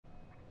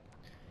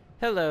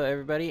Hello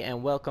everybody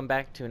and welcome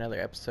back to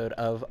another episode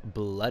of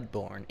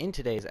Bloodborne. In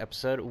today's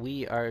episode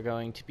we are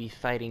going to be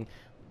fighting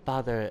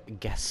Father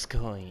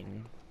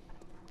Gascoigne.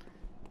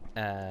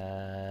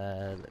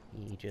 Let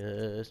me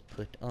just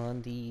put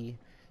on the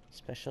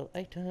special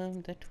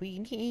item that we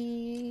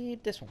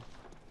need. This one.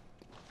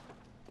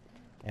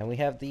 And we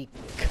have the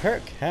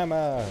Kirk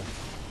Hammer.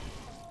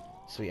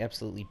 So we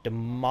absolutely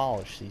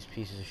demolish these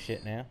pieces of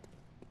shit now.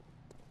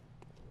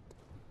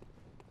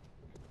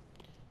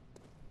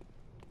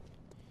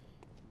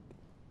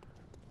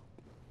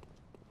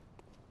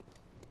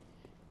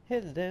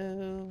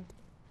 Hello.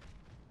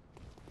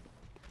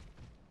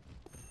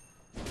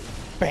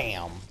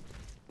 Bam.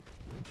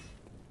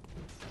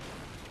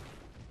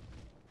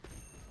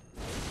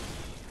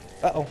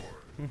 Uh-oh.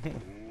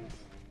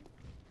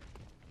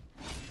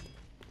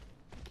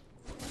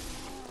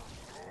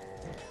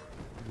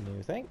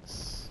 No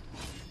thanks.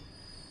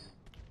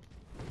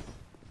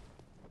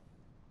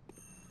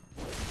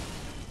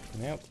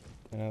 Nope.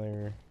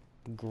 Another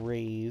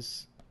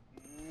graze.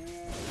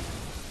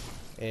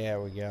 There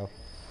we go.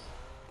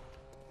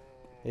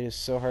 It is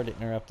so hard to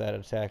interrupt that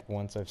attack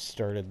once I've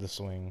started the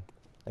swing.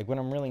 Like, when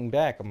I'm reeling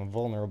back, I'm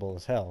vulnerable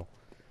as hell.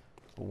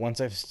 But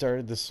once I've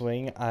started the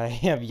swing, I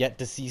have yet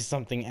to see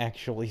something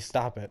actually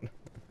stop it.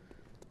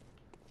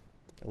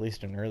 At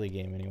least in early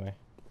game, anyway.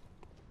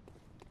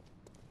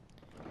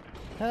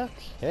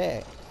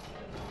 Okay.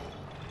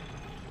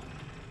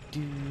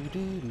 Do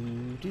do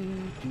do do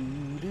do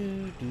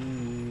do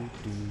do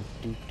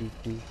do do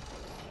do. Here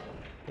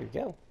we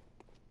go.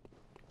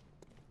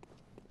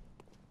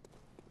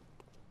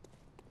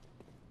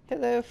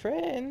 Hello,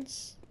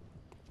 friends.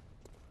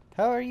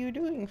 How are you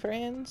doing,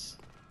 friends?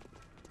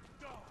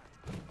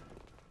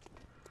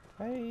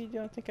 I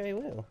don't think I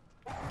will.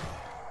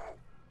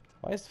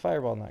 Why is the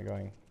fireball not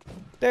going?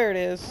 There it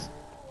is.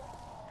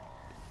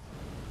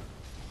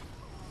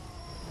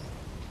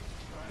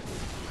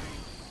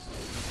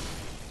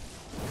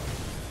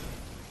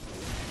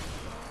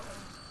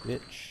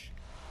 Bitch.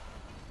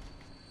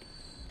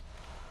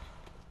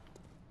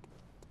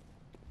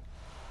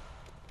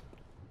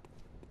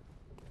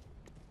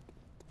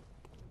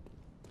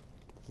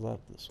 Love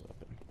this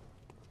weapon.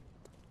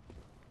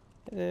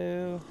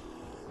 Hello.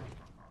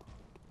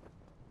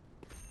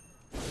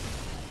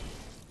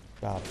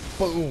 Ah,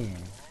 boom.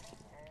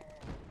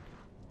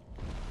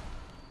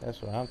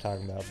 That's what I'm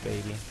talking about,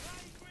 baby.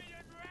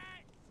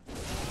 I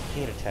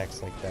hate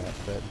attacks like that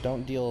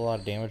don't deal a lot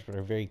of damage but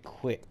are very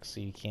quick,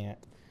 so you can't.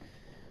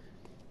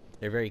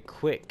 They're very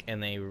quick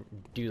and they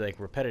do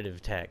like repetitive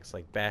attacks,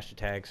 like bash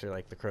attacks or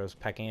like the crow's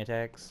pecking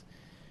attacks,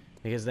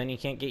 because then you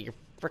can't get your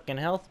frickin'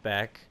 health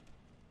back.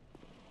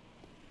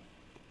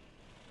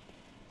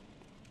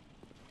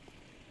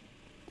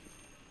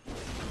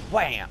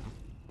 Wham!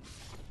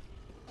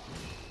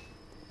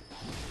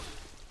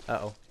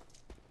 Uh-oh.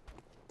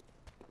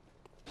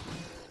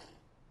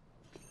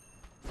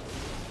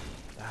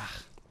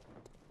 Ah.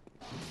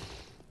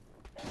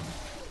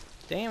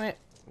 Damn it!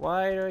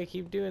 Why do I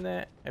keep doing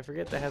that? I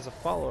forget that has a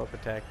follow-up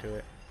attack to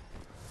it.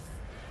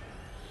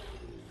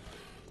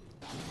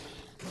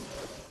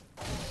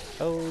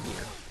 Oh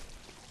dear.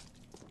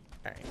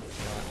 Alright, you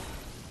know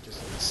what?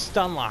 Just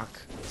stun lock!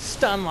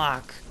 Stun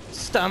lock!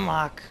 Stun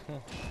lock!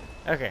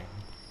 Okay.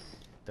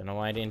 Don't know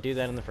why I didn't do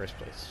that in the first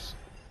place.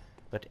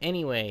 But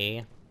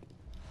anyway,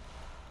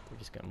 we're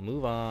just gonna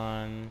move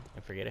on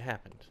and forget it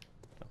happened.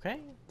 Okay?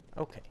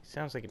 Okay,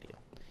 sounds like a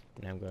deal.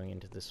 And I'm going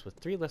into this with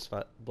 3 less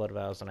blood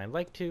vials than I'd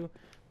like to,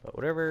 but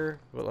whatever.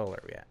 What level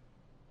are we at?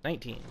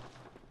 19.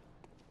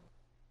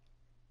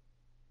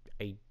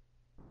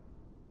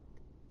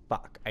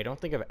 Fuck. I don't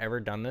think I've ever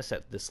done this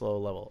at this low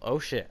level. Oh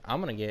shit, I'm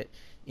gonna get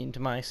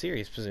into my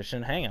serious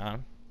position. Hang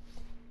on.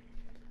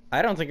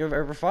 I don't think I've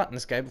ever fought in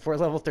this guy before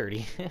level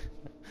 30.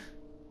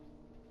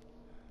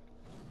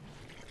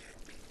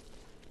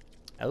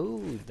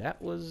 Oh,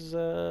 that was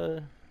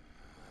a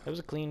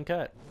clean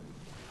cut.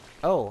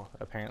 Oh,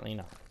 apparently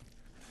not.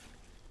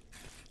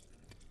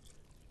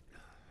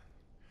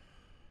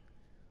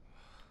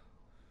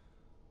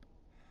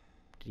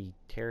 Did he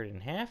tear it in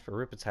half or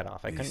rip its head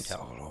off? I couldn't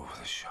tell. All over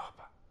the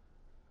shop.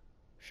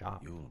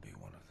 Shop. You'll be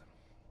one of them,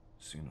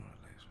 sooner or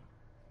later.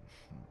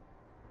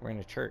 We're in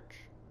a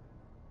church.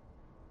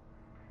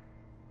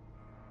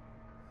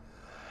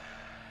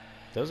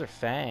 Those are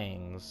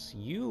fangs.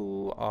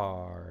 You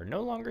are no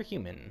longer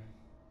human.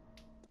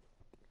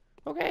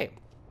 Okay.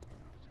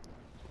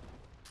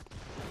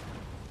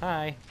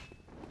 Hi.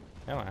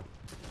 Come on.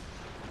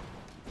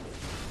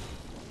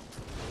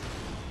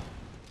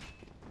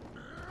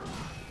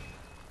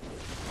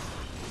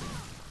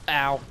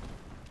 Ow.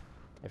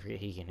 I forget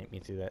he can hit me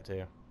through that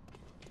too.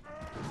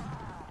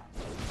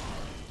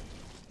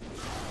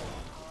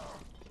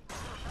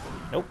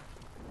 Nope.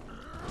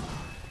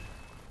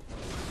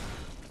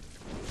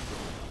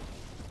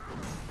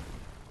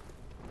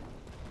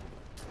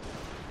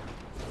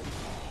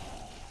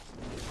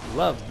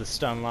 Love the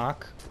stun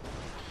lock.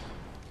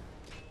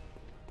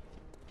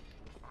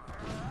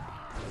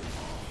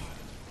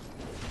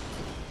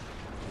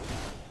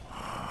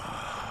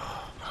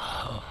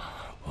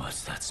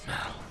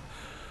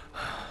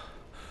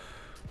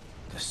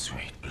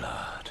 sweet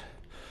blood.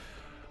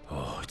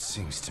 Oh, it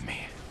sings to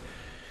me.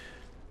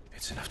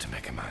 It's enough to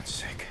make a man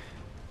sick.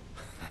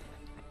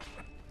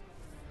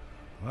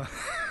 We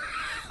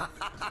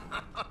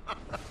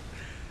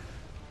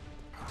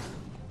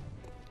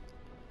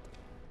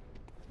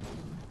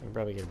can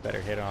probably get a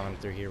better hit on him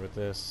through here with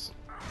this.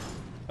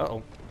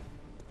 Uh-oh.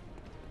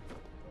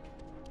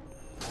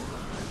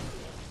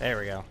 There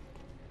we go.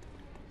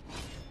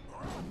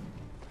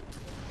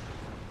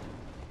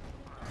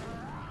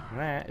 And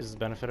that is the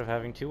benefit of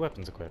having 2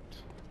 weapons equipped.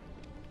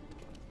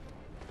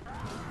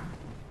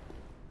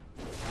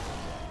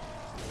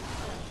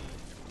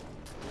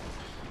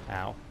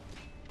 Ow.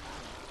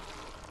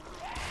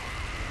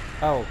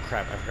 Oh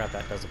crap, I forgot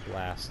that does a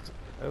blast.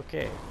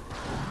 Okay.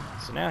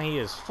 So now he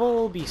is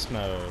full beast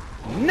mode.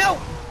 No!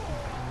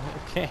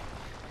 Okay.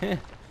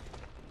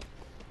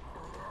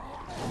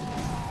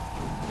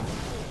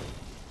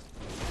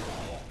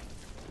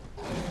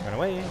 Run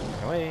away,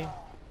 run away.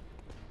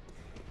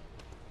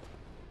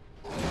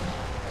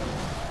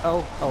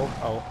 Oh, oh,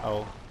 oh,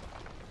 oh.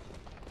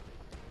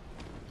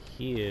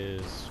 He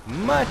is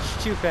much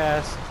too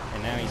fast,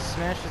 and now he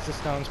smashes the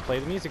stones. Play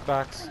the music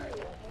box.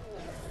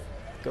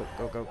 Go,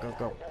 go, go, go,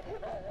 go.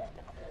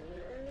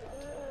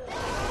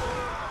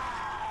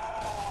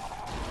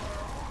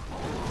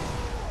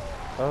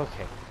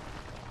 Okay. I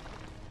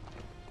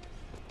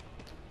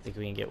think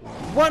we can get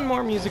 1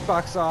 more music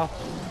box off,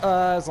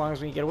 as long as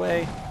we can get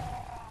away.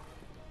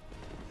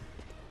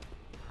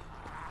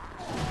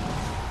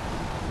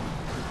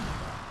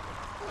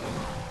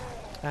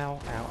 Ow,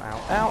 ow,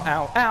 ow, ow,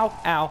 ow, ow,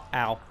 ow,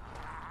 ow.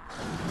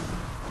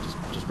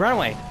 Just run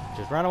away.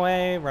 Just run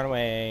away, run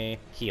away.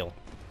 Heal.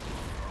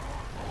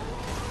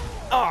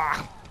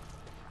 Ah!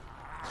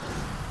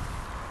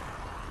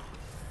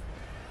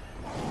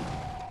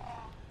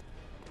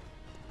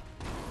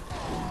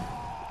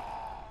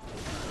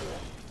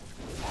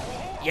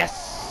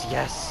 Yes,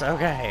 yes,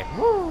 okay.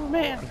 Woo,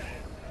 man.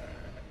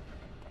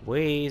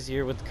 Way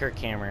easier with the Kirk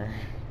hammer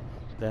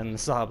than the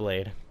saw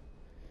blade.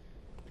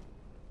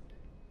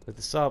 With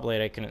the saw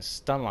blade, I couldn't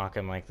stun lock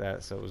him like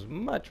that, so it was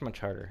much, much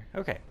harder.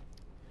 Okay.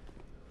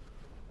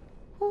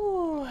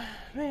 Woo,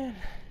 man.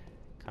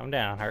 Calm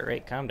down, heart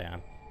rate, calm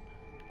down.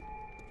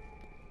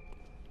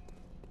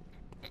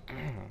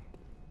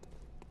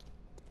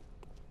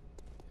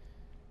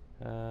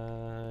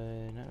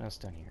 Nothing else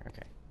done here.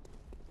 Okay.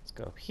 Let's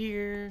go up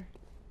here.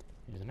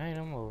 There's an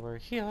item over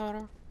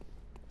here.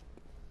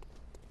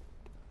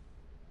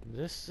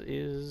 This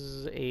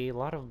is a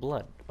lot of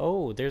blood.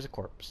 Oh, there's a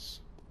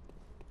corpse.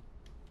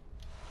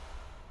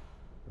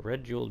 A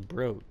red jeweled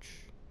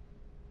brooch.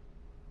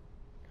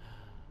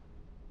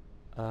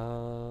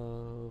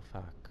 Oh,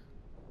 fuck.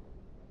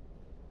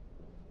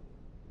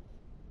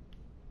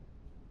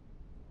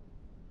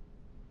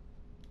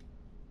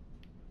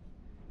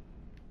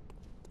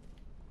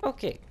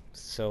 Okay,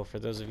 so for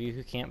those of you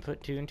who can't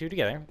put 2 and 2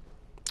 together,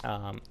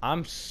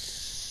 I'm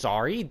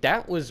sorry,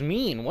 that was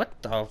mean.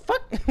 What the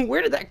fuck?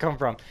 Where did that come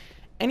from?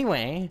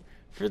 Anyway,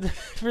 for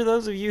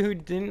those of you who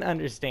didn't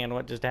understand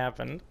what just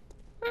happened,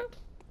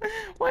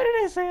 why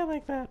did I say it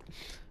like that?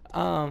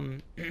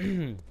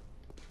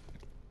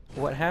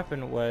 What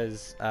happened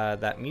was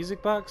that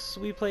music box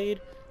we played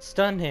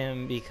stunned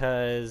him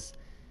because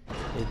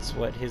it's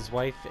what his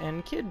wife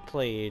and kid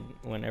played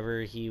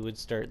whenever he would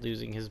start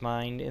losing his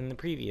mind in the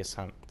previous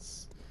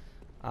hunts.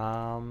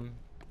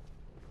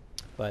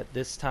 But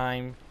this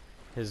time,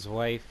 his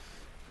wife,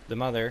 the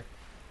mother,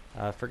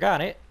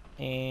 forgot it,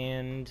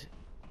 and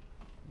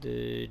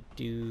the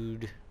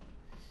dude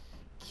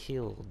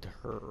killed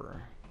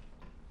her.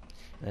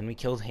 And then we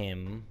killed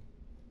him.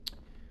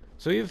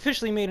 So we've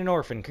officially made an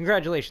orphan.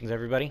 Congratulations,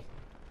 everybody.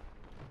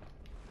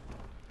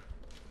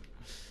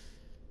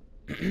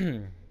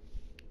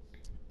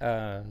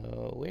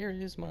 Where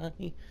is my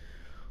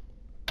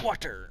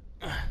water?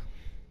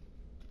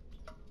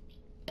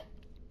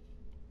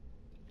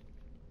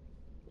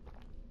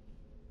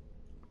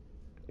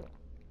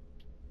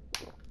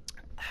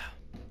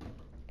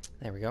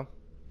 There we go.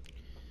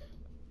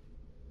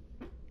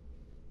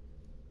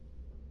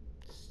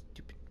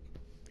 Stupid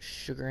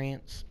sugar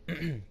ants.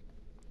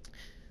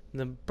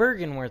 The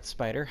Bergenworth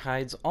spider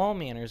hides all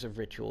manners of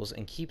rituals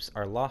and keeps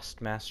our lost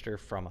master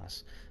from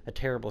us. A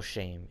terrible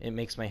shame. It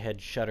makes my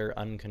head shudder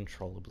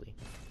uncontrollably.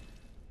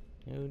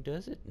 Who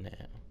does it now?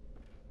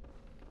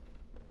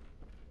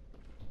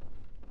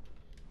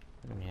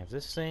 And we have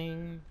this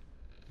thing.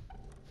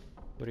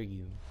 What are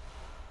you?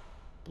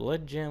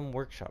 Blood gem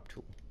workshop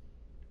tool.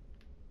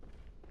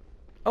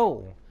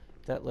 Oh!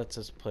 That lets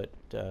us put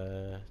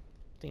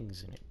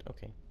things in it.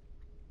 Okay.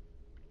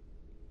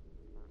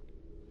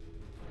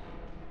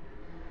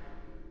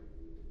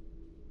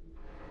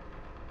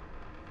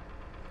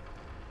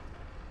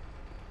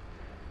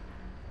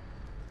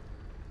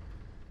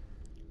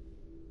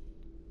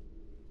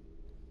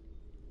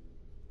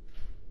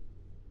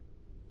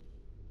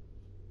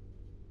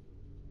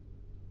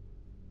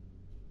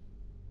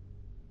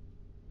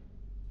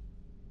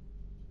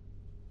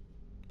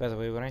 By the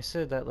way, when I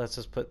said that lets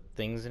us put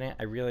things in it,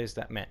 I realized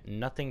that meant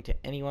nothing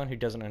to anyone who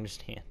doesn't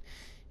understand.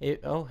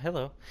 Oh,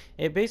 hello.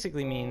 It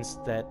basically means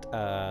that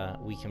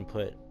we can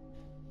put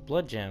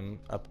blood gem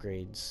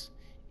upgrades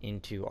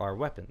into our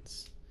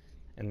weapons.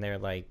 And they're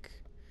like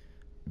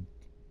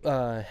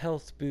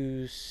health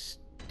boosts,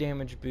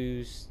 damage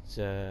boosts,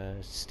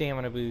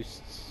 stamina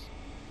boosts,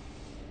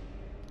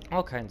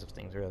 all kinds of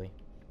things, really.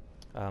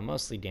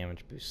 Mostly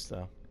damage boosts,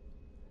 though.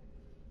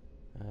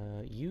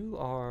 You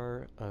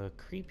are a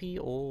creepy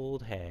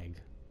old hag.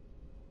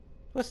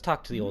 Let's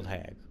talk to the old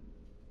hag.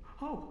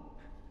 Oh,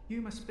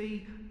 you must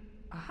be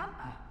a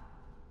hunter.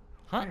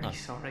 Hunter? Very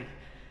sorry.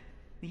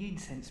 The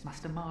incense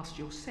must have masked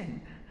your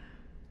scent.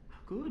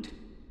 Good,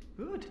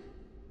 good.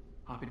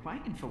 I've been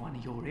waiting for one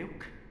of your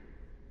ilk.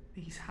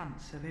 These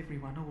hunts have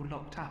everyone all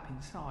locked up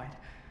inside,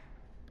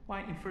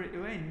 waiting for it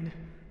to end.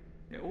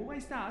 It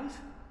always does.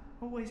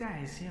 Always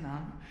has, you know,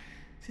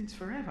 since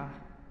forever.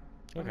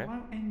 But Okay. it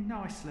won't end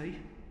nicely.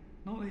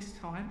 Not this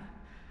time.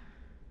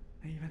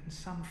 Even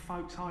some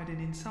folks hiding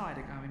inside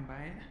are going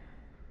bad.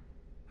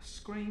 The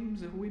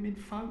screams of women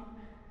folk,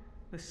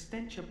 the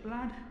stench of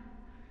blood,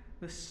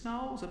 the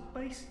snarls of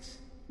beasts.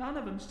 None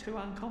of them's too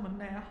uncommon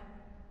now.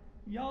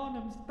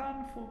 Yarnum's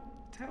done for,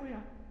 tell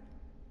ya.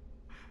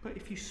 But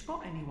if you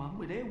spot anyone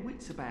with their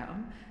wits about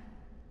 'em,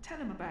 tell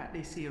 'em about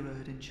this here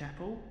Erden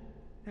chapel.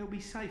 They'll be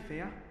safe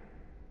here.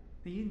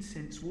 The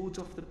incense wards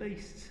off the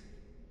beasts.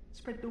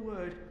 Spread the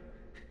word.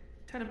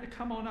 Tell 'em to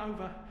come on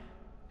over,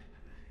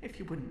 if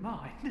you wouldn't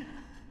mind.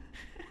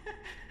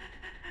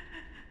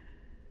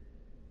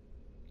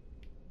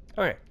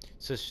 Okay,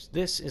 so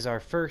this is our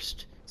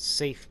first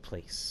safe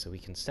place, so we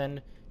can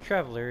send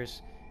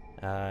travelers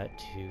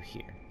to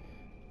here.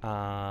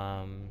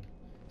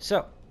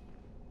 So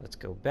let's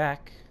go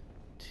back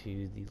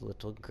to the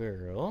little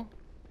girl.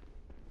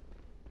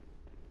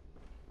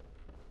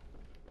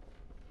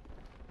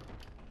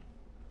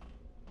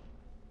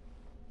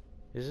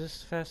 Is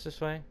this the fastest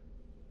way?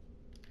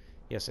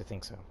 Yes, I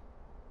think so.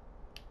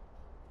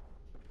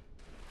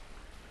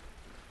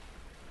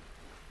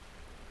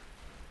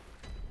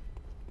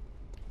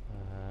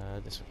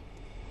 This way.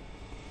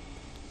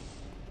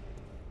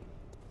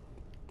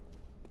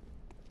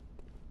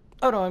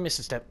 Oh no, I missed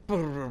a step.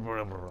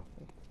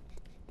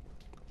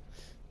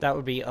 That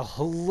would be a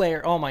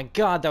hilarious... Oh my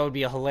god, that would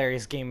be a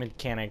hilarious game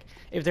mechanic.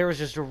 If there was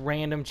just a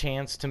random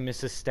chance to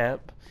miss a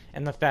step,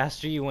 and the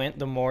faster you went,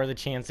 the more the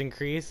chance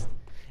increased.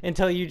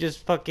 Until you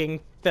just fucking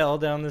fell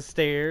down the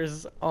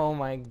stairs. Oh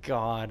my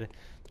god.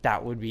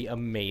 That would be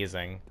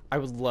amazing. I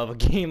would love a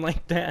game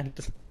like that.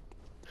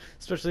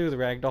 Especially with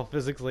ragdoll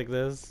physics like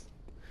this.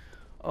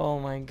 Oh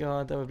my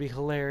god, that would be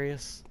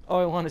hilarious. Oh,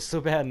 I want it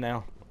so bad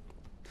now.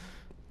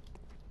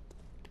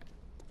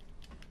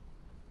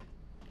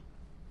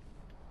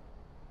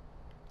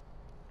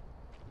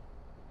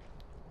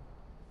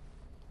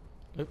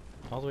 Oop,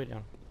 all the way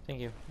down.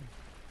 Thank you.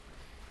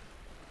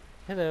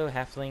 Hello,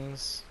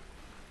 halflings.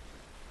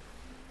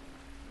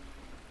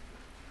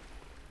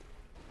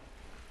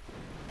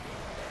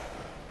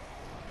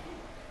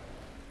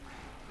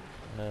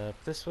 Up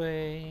this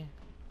way.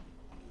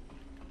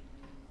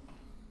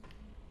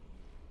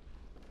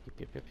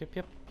 Yep, yep, yep,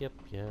 yep, yep,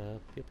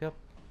 yep, yep, yep.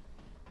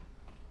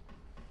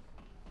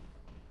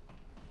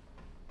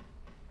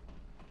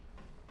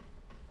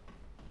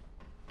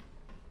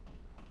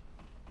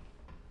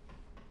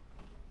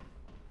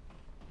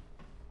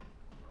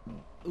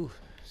 Ooh,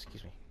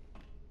 excuse me.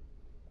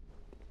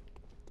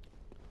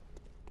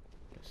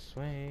 This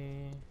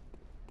way.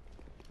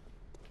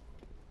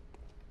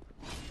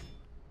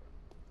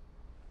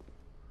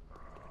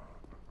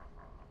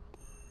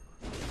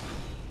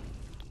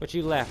 What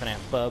you laughing at,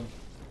 bub?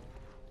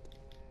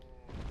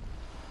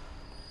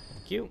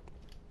 Thank you.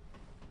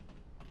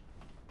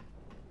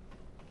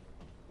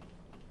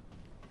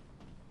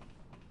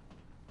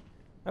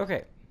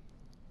 Okay.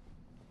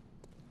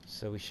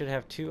 So we should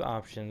have two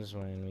options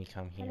when we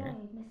come here. Hello,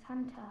 Miss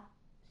Hunter.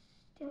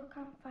 Still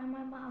can't find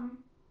my mum.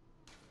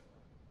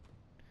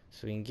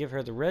 So we can give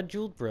her the red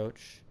jeweled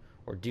brooch,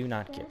 or do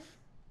not Yes?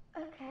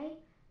 give. Okay,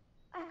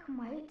 I can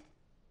wait.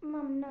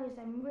 Mum knows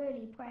I'm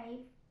really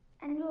brave,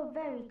 and you're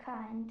very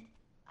kind.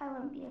 I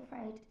won't be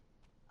afraid.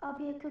 I'll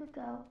be a good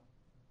girl.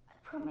 I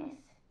promise.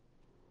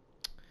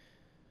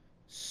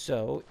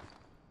 So,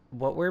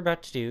 what we're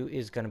about to do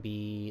is going to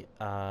be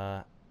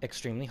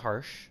extremely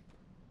harsh.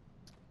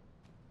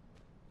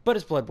 But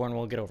it's Bloodborne,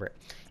 we'll get over it.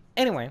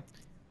 Anyway,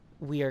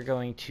 we are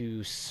going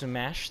to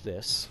smash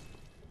this.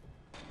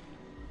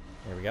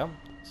 There we go.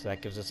 So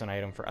that gives us an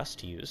item for us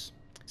to use.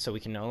 So we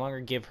can no longer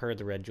give her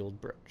the red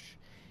jeweled brooch.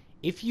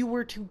 If you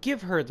were to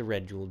give her the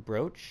red jeweled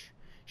brooch,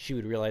 she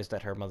would realize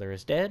that her mother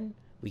is dead.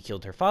 We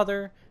killed her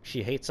father.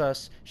 She hates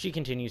us. She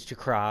continues to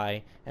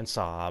cry and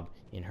sob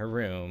in her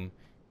room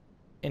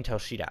until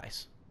she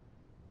dies.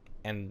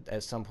 And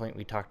at some point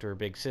we talked to her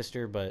big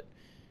sister, but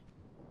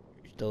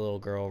the little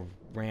girl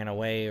ran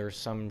away or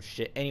some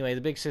shit. Anyway,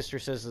 the big sister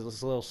says that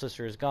this little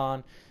sister is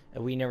gone,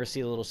 and we never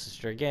see the little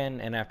sister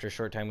again, and after a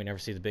short time we never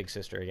see the big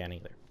sister again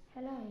either.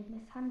 Hello,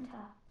 Miss Hunter.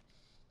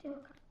 Still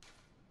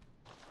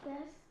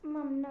Yes?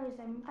 Mum knows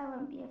I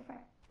won't be afraid.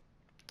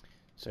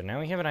 So now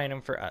we have an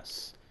item for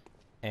us.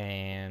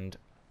 And,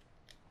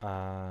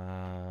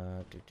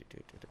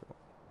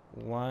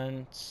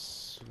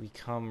 once we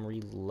come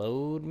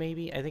reload,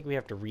 maybe? I think we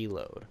have to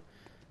reload.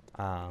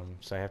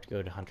 So I have to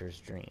go to Hunter's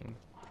Dream.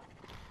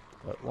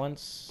 But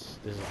once...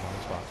 This is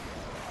one spot.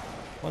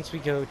 Once we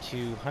go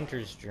to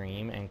Hunter's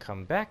Dream and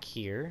come back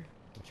here,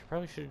 which I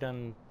probably should have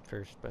done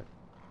first, but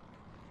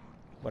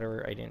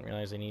whatever, I didn't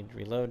realize I needed to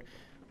reload.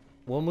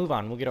 We'll move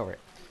on, we'll get over it.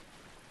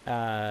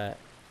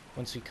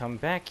 Once we come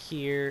back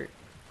here,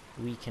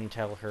 we can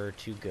tell her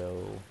to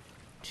go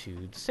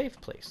to the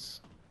safe place.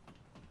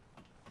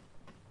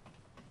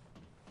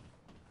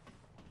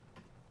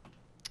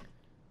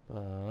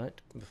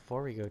 But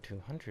before we go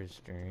to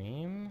Hunter's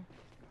Dream,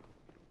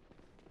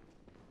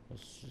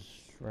 let's just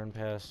run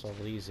past all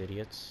these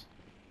idiots.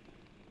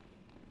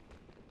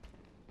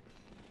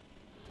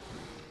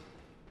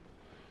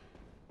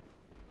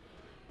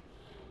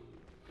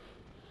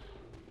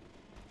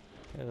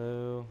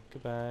 Hello,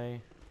 goodbye.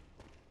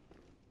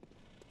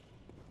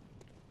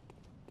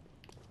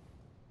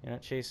 You're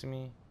not chasing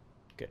me?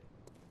 Good.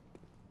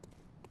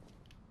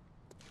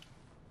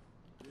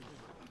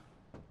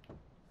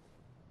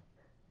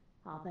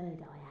 I've heard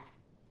I have.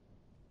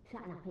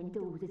 Shutting up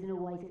indoors isn't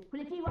always...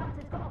 Well, if you once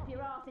had got off your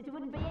arses, you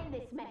wouldn't be in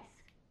this mess.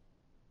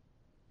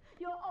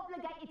 You're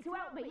obligated to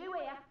help me, you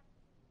hear?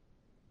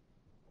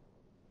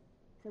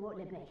 So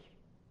what'll it be?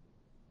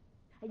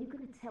 Are you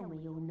going to tell me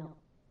you're not?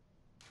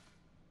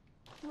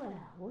 Well,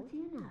 what do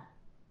you know?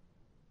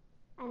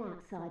 An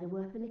outsider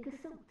worth a lick of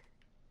salt.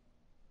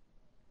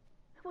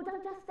 Well,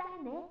 don't just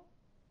stand there.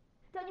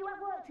 Don't you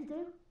have work to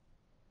do?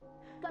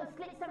 Go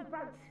slit some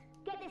throats.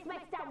 Get this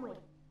mess done with.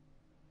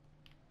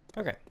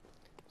 Okay.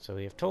 So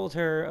we have told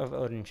her of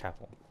Odin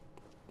Chapel.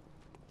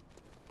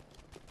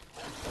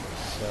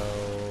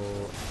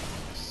 So,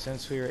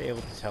 since we were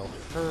able to tell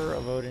her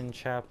of Odin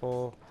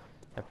Chapel,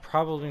 that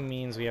probably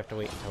means we have to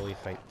wait until we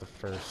fight the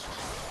first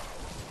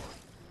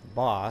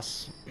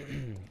boss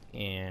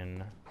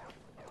in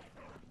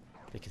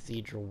the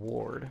Cathedral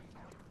Ward.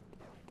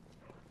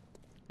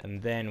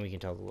 And then we can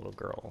tell the little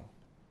girl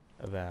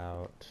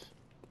about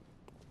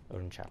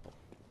Odin Chapel.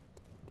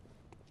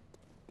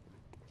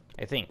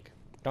 I think.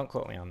 Don't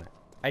quote me on that.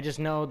 I just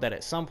know that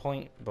at some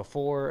point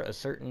before a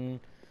certain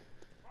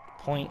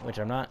point, which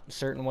I'm not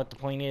certain what the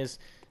point is,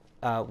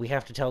 we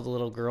have to tell the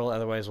little girl,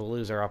 otherwise we'll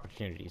lose our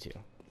opportunity to.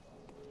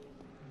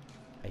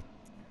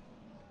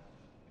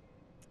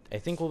 I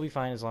think we'll be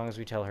fine as long as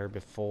we tell her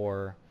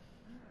before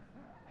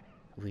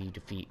we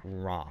defeat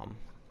Rom.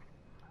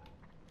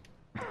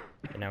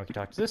 And now we can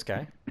talk to this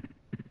guy.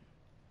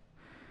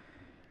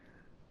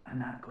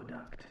 An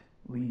aqueduct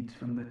leads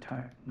from the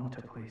town, not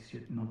a place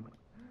you'd know.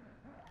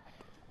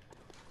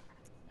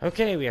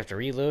 Okay, we have to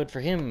reload for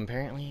him,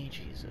 apparently.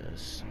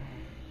 Jesus.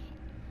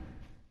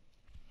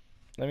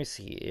 Let me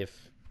see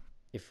if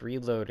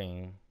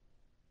reloading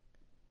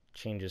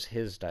changes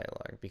his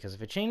dialogue. Because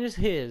if it changes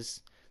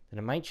his, then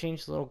it might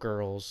change the little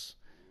girl's.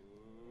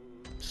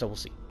 So we'll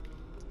see.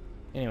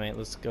 Anyway,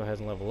 let's go ahead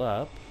and level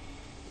up.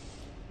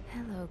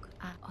 Hello,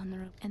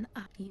 honor and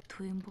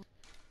twin.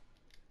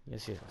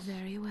 Yes, yes.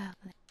 Very well.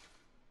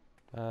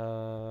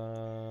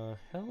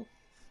 Health?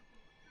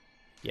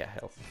 Yeah,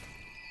 health.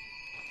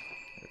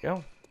 There we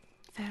go.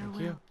 Farewell. Thank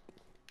you.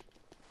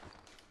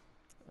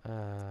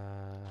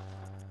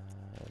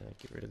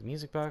 Get rid of the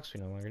music box.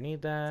 We no longer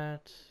need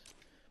that.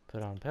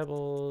 Put on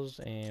pebbles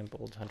and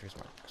bold hunter's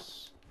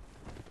marks.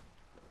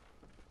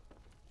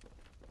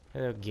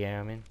 Hello,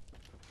 gammon.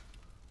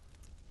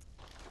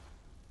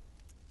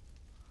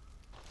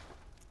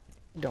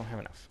 Don't have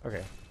enough.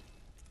 Okay.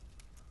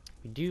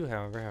 We do,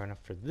 however, have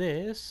enough for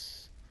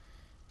this,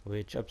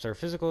 which ups our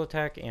physical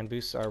attack and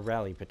boosts our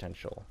rally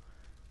potential.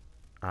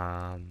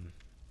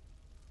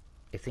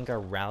 I think our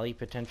rally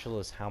potential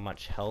is how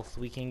much health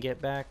we can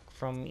get back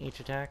from each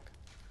attack,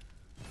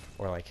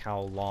 or like how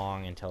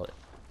long until it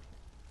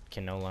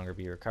can no longer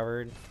be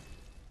recovered.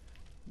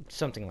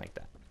 Something like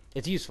that.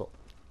 It's useful.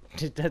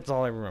 That's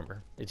all I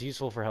remember. It's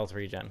useful for health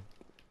regen.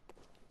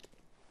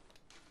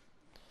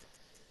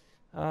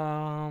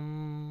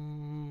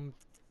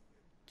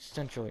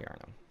 Central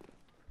Yarnum.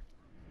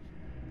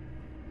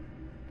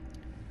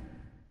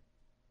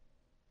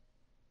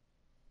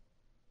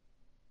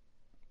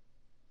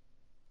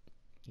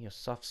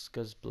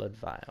 Yosofska's blood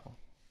vial.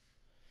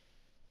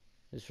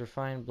 This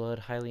refined blood,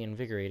 highly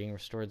invigorating,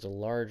 restores a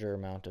larger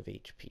amount of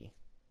HP.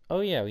 Oh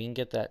yeah, we can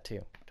get that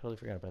too. Totally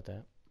forgot about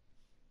that.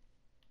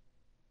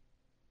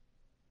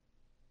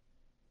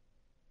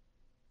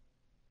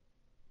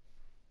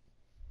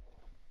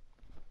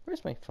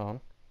 Where's my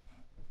phone?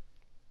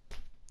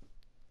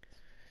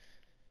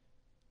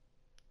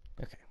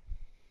 Okay.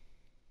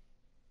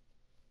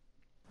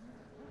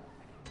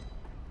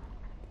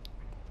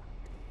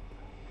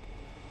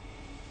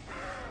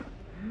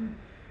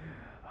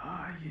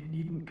 You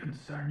needn't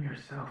concern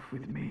yourself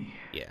with me.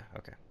 Yeah,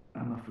 okay.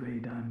 I'm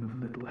afraid I'm of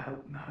little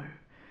help now.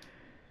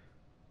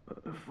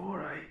 But before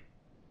I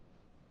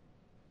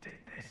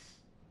take this,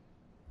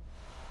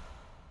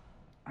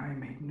 I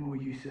made no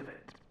use of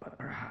it, but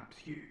perhaps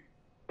you.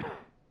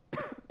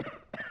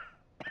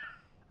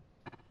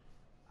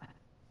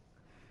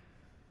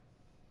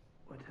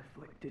 What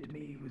afflicted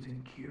me was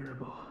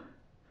incurable,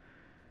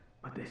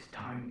 but this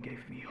town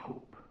gave me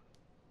hope.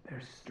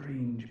 Their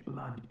strange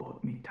blood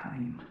bought me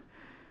time.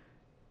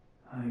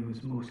 I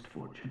was most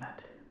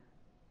fortunate,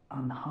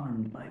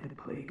 unharmed by the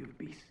plague of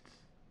beasts.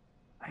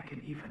 I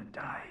can even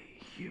die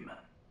human.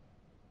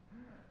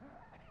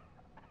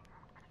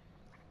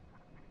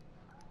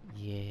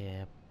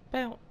 Yeah,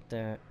 about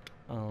that.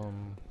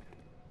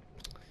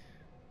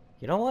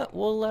 You know what?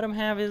 We'll let him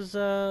have his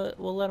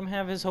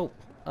hope.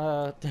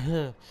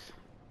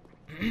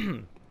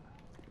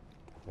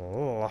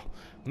 Oh,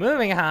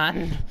 moving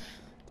on.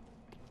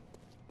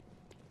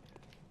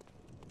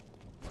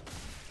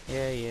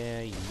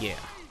 Yeah.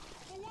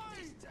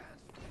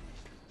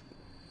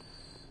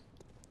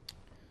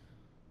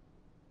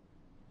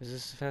 Is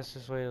this the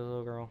fastest way to the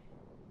little girl?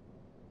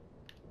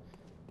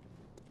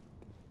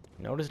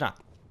 No, it is not.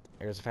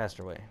 There's a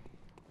faster way.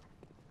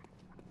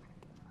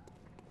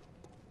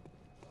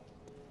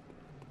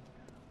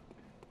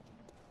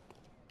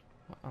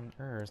 What on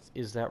earth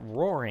is that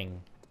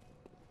roaring?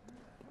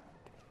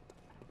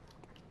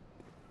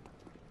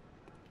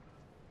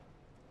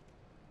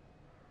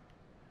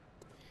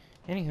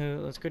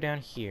 Anywho, let's go down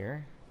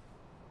here.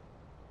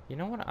 You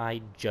know what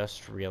I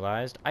just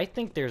realized? I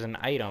think there's an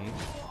item,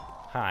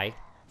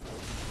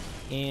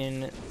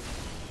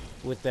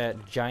 with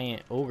that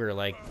giant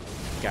ogre-like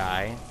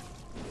guy,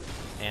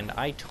 and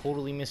I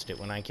totally missed it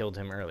when I killed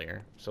him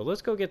earlier. So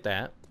let's go get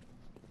that.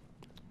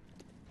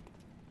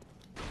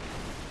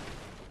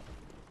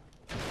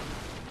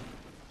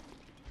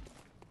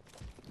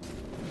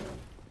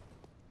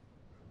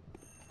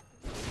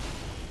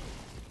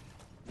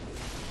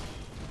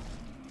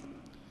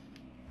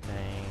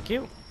 Thank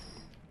you.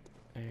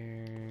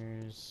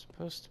 There's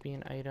supposed to be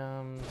an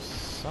item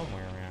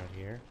somewhere around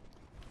here.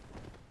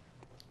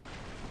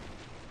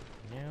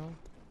 No.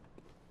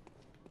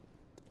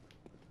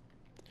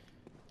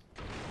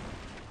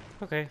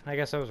 Okay, I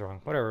guess I was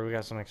wrong. Whatever, we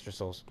got some extra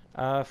souls.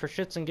 For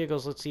shits and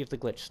giggles, let's see if the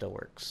glitch still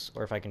works,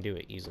 or if I can do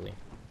it easily.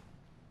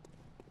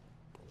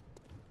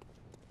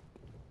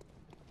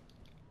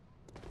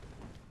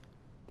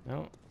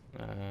 No,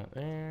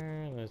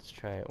 there. Let's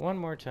try it one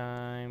more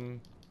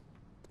time.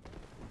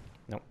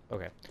 Nope,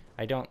 okay.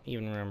 I don't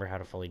even remember how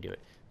to fully do it.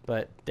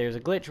 But there's a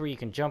glitch where you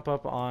can jump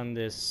up on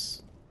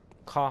this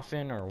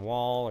coffin or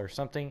wall or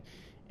something,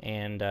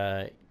 and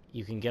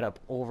you can get up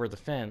over the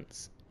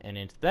fence and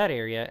into that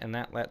area, and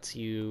that lets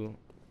you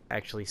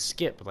actually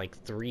skip like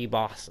 3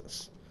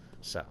 bosses.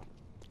 So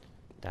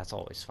that's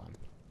always fun.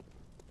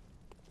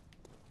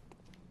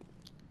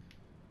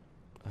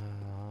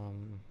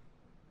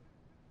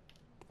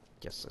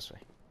 Guess this way.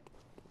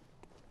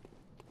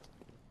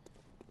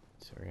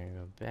 So we're gonna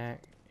go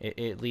back.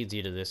 It leads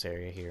you to this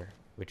area here,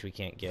 which we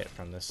can't get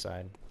from this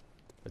side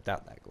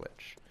without that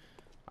glitch.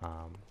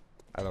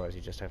 Otherwise,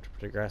 you just have to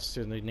progress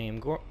through the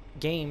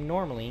game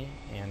normally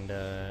and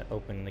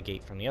open the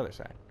gate from the other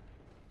side.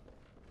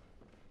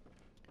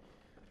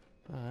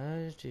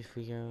 But if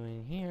we go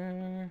in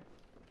here,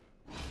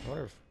 I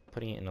wonder if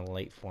putting it in a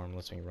light form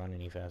lets me run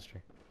any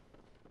faster.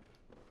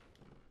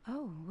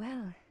 Oh,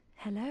 well,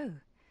 hello.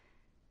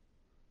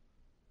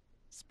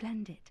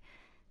 Splendid.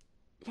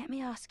 Let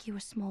me ask you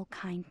a small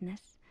kindness.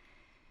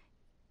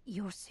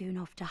 You're soon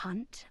off to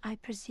hunt, I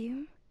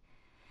presume?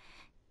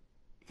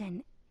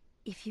 Then,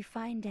 if you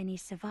find any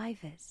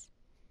survivors,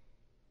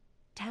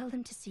 tell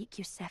them to seek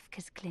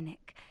Yusefka's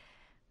clinic.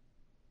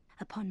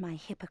 Upon my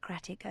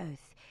Hippocratic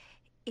oath,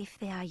 if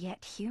they are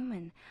yet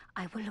human,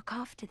 I will look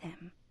after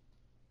them.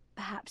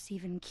 Perhaps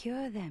even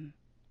cure them.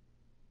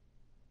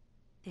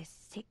 This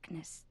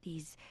sickness,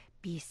 these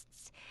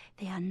beasts,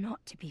 they are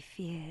not to be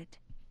feared.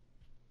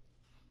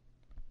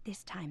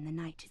 This time the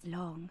night is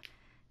long.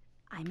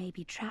 I may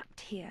be trapped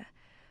here,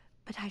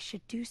 but I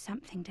should do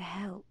something to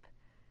help.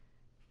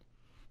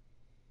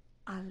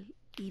 I'll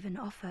even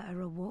offer a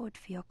reward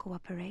for your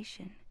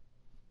cooperation.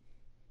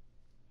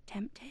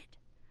 Tempted?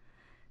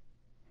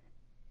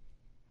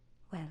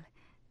 Well,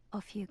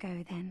 off you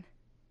go then.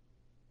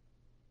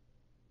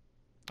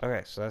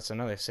 Okay, so that's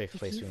another safe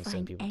place we can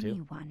send people to. If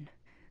you find anyone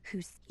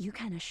who's... You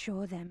can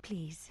assure them,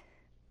 please.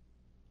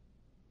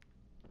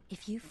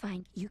 If you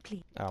find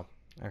Euclid... Oh,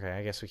 okay,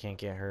 I guess we can't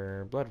get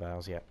her blood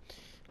vials yet.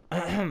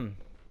 But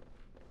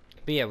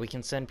yeah, we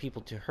can send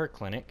people to her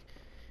clinic.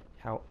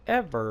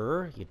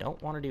 However, you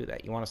don't want to do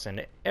that. You want to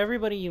send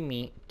everybody you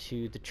meet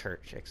to the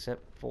church,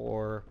 except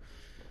for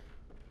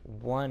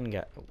one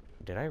guy.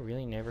 Did I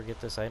really never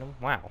get this item?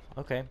 Wow,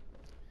 okay.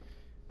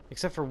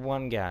 Except for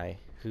one guy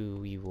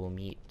who you will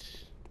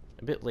meet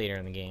a bit later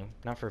in the game.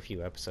 Not for a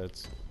few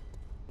episodes.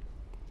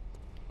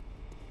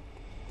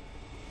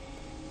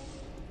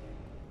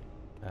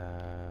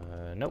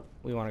 Nope,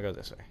 we want to go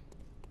this way.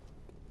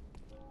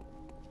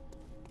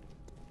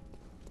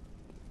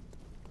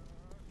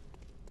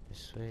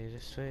 This way,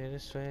 this way,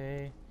 this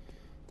way.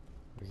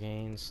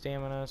 Regain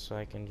stamina so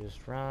I can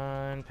just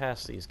run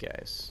past these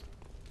guys.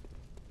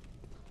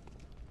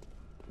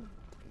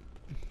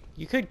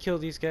 You could kill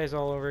these guys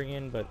all over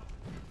again, but,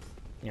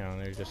 you know,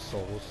 they're just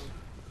souls.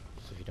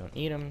 So if you don't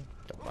eat them,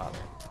 don't bother.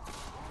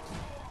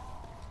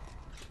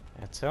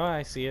 That's how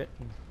I see it.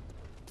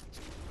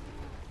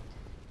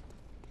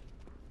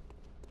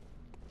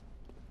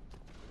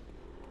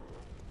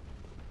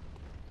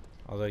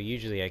 Although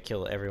usually I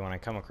kill everyone I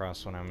come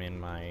across when I'm in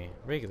my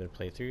regular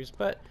playthroughs,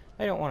 but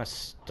I don't want to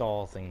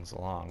stall things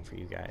along for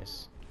you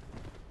guys.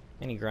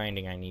 Any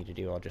grinding I need to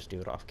do, I'll just do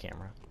it off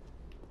camera.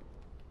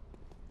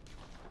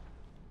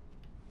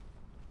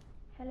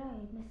 Hello,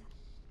 Miss.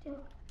 Still.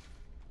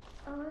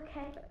 Oh,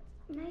 okay, but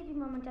maybe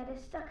Mum and Dad are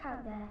stuck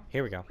out there.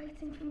 Here we go.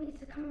 Waiting for me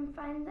to come and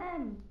find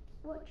them.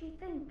 What do you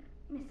think,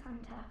 Miss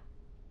Hunter?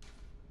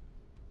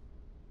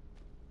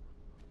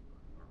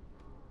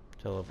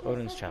 Tale of Yes,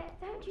 Odin's okay. Chapel.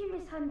 Don't you,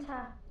 Miss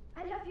Hunter?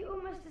 I love you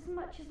almost as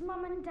much as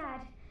Mum and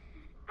Dad.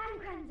 And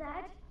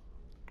Granddad.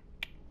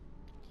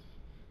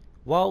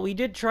 While we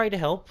did try to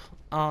help,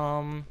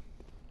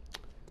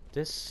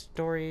 this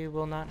story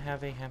will not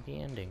have a happy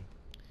ending.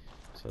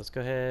 So let's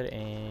go ahead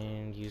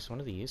and use one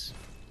of these.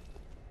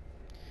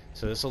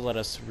 So this will let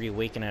us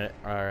reawaken at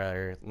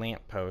our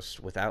lamppost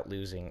without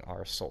losing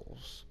our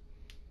souls.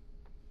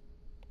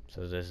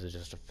 So this is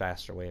just a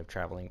faster way of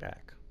traveling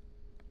back.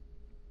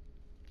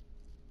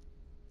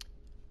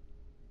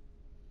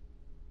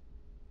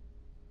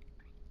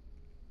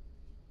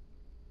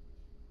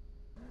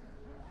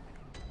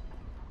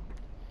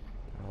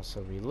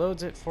 Also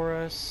reloads it for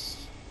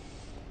us.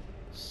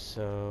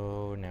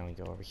 So now we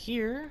go over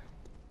here.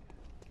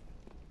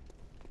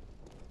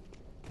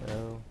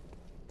 Hello.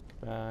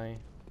 Goodbye.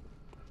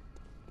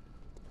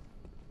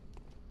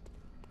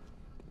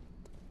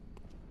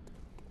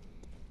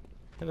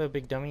 Hello,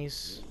 big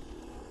dummies.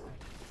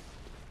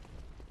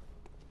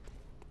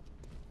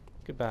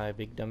 Goodbye,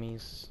 big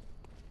dummies.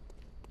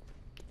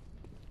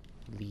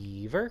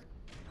 Lever.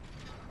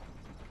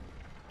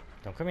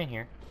 Don't come in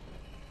here.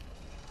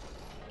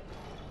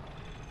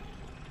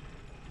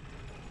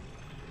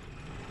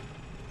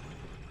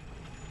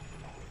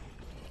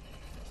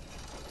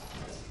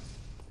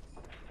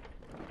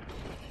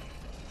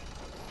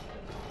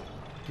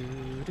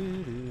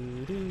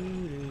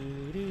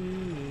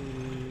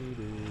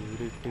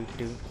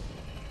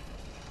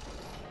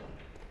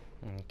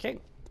 Okay.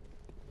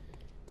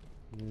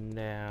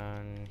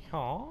 Down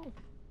here.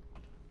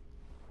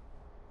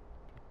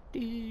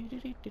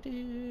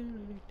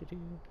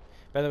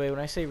 By the way, when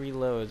I say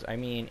reloads, I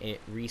mean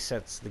it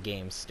resets the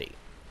game state.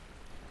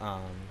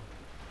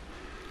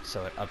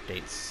 So it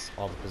updates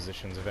all the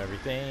positions of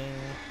everything.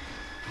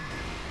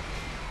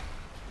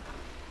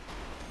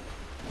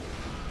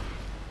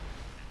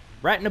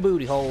 Right in the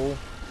booty hole.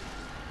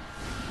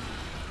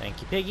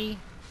 Thank you, Piggy.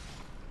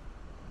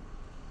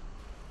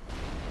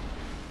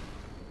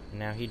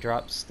 Now he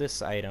drops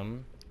this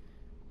item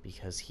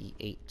because he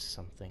ate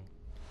something.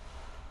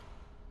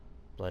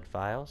 Blood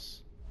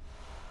vials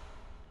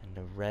and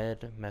a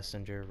red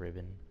messenger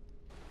ribbon.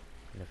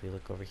 And if we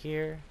look over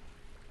here,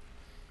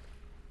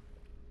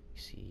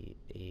 you see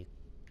a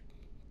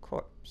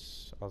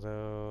corpse.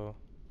 Although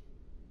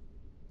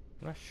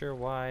I'm not sure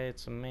why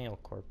it's a male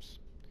corpse.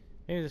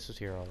 Maybe this was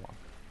here all along.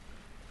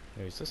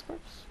 Maybe it's this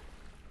corpse?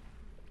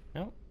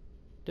 No?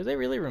 Did they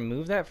really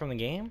remove that from the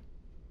game?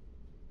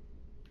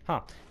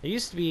 Huh. There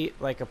used to be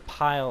like a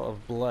pile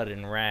of blood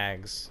and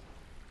rags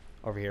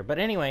over here. But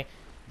anyway,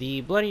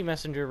 the bloody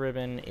messenger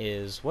ribbon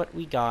is what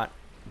we got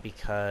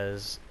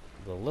because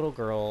the little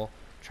girl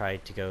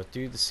tried to go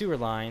through the sewer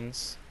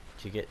lines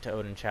to get to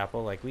Odin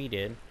Chapel like we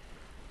did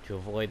to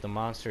avoid the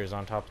monsters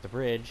on top of the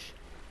bridge.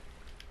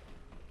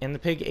 And the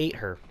pig ate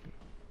her.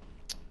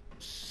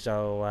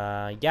 So,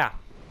 yeah.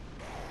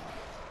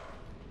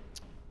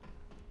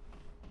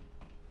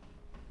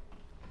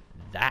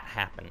 That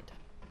happened.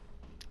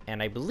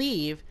 And I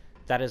believe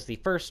that is the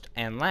first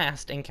and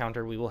last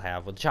encounter we will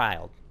have with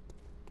Child.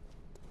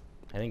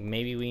 I think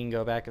maybe we can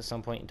go back at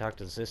some point and talk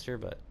to the sister,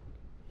 but...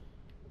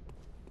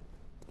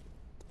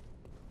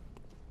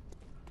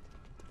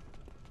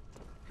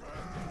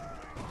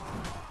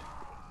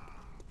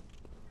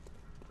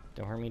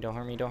 Don't hurt me, don't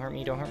hurt me, don't hurt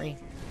me, don't hurt me.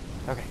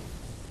 Okay.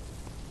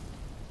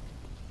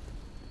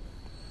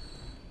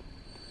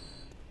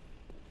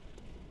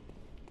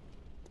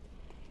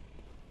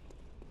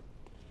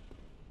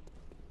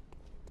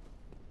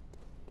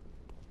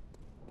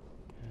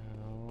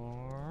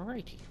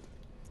 Alrighty.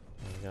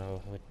 We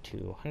go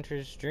to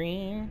Hunter's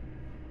Dream.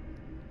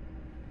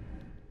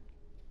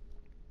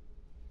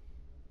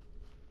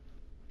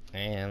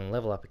 And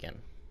level up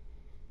again.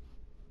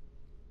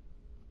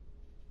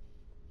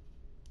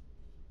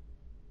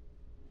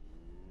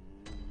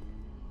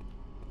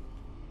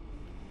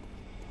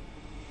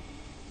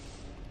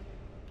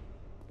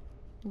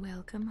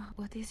 Welcome.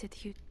 What is it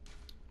you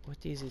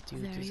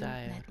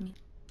desire? Let me...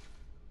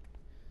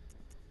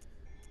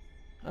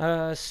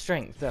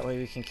 Strength. That way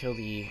we can kill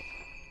the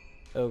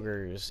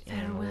ogres in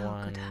Farewell,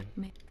 one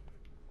good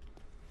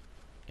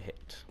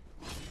hit.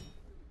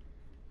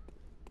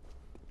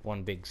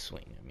 One big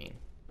swing, I mean.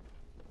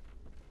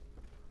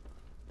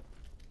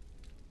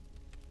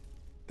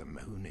 The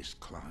moon is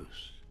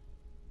close.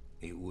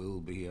 It will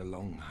be a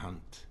long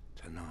hunt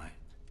tonight.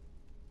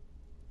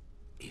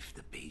 If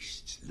the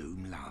beasts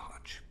loom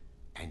large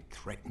and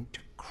threaten to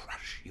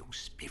crush your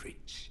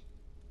spirits,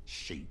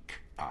 seek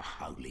a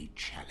holy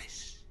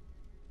chalice,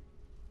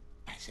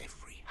 as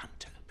every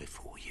hunter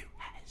before you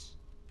has.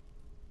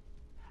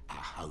 A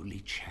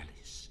holy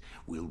chalice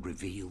will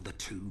reveal the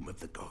tomb of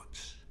the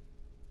gods,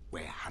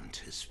 where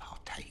hunters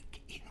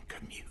partake in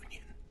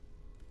communion.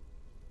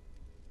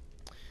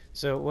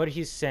 So what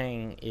he's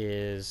saying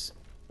is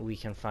we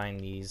can find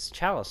these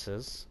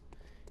chalices,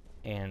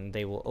 and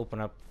they will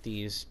open up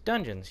these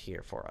dungeons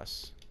here for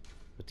us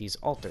with these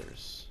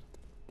altars.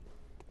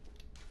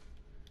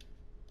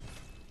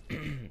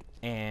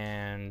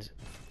 And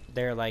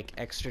they're like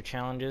extra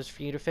challenges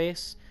for you to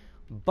face,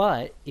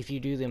 but if you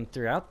do them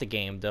throughout the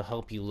game, they'll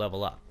help you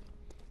level up.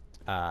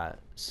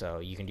 So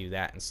you can do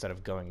that instead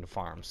of going to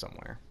farm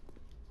somewhere.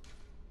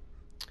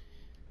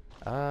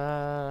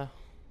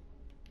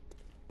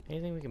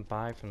 Anything we can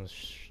buy from the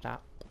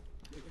shop?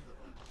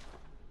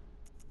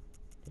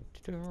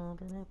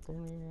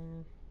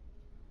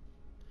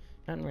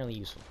 Nothing really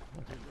useful.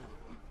 Okay.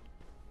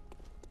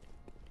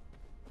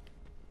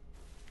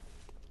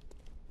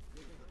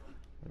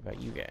 What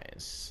about you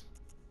guys?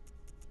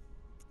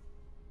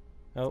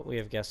 Oh, we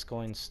have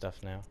gascoigne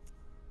stuff now.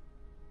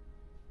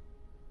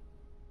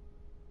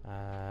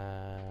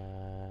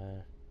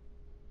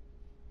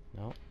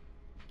 No.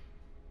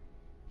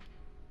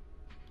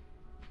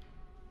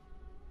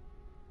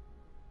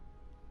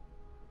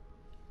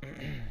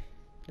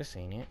 This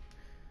ain't it.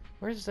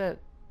 Where's that?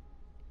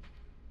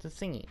 The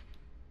thingy.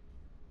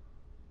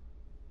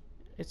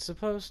 It's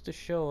supposed to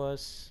show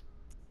us.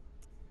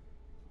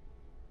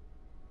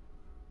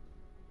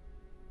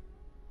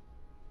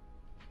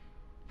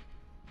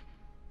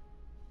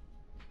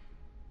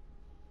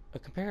 A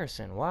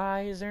comparison.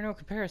 Why is there no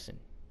comparison?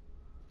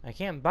 I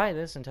can't buy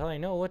this until I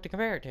know what to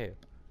compare it to.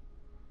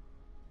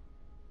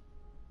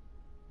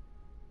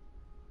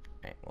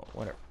 Alright, well,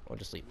 whatever. We'll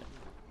just leave it.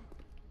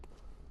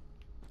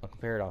 I'll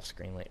compare it off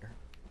screen later.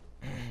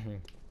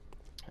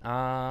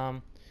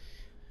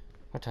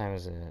 What time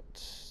is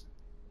it?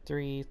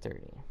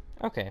 3:30.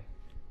 Okay.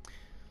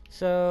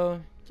 So,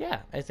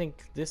 yeah, I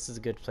think this is a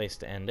good place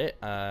to end it.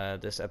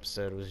 This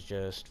episode was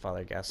just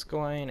Father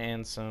Gascoigne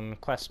and some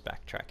quest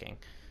backtracking.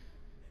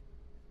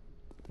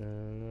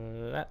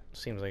 That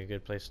seems like a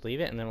good place to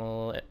leave it, and then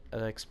we'll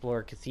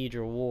explore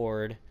Cathedral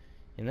Ward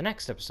in the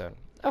next episode.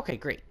 Okay,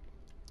 great.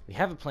 We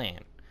have a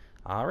plan.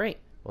 Alright,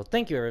 well,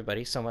 thank you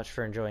everybody so much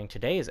for enjoying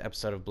today's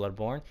episode of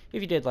Bloodborne.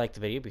 If you did like the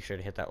video, be sure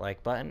to hit that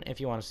like button.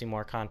 If you want to see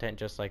more content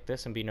just like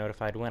this and be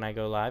notified when I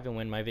go live and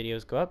when my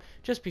videos go up,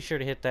 just be sure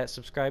to hit that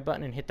subscribe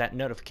button and hit that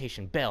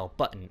notification bell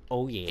button.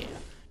 Oh yeah,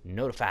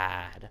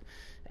 notified.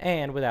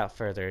 And without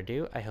further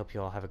ado, I hope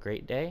you all have a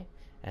great day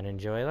and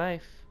enjoy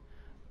life.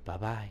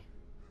 Bye-bye.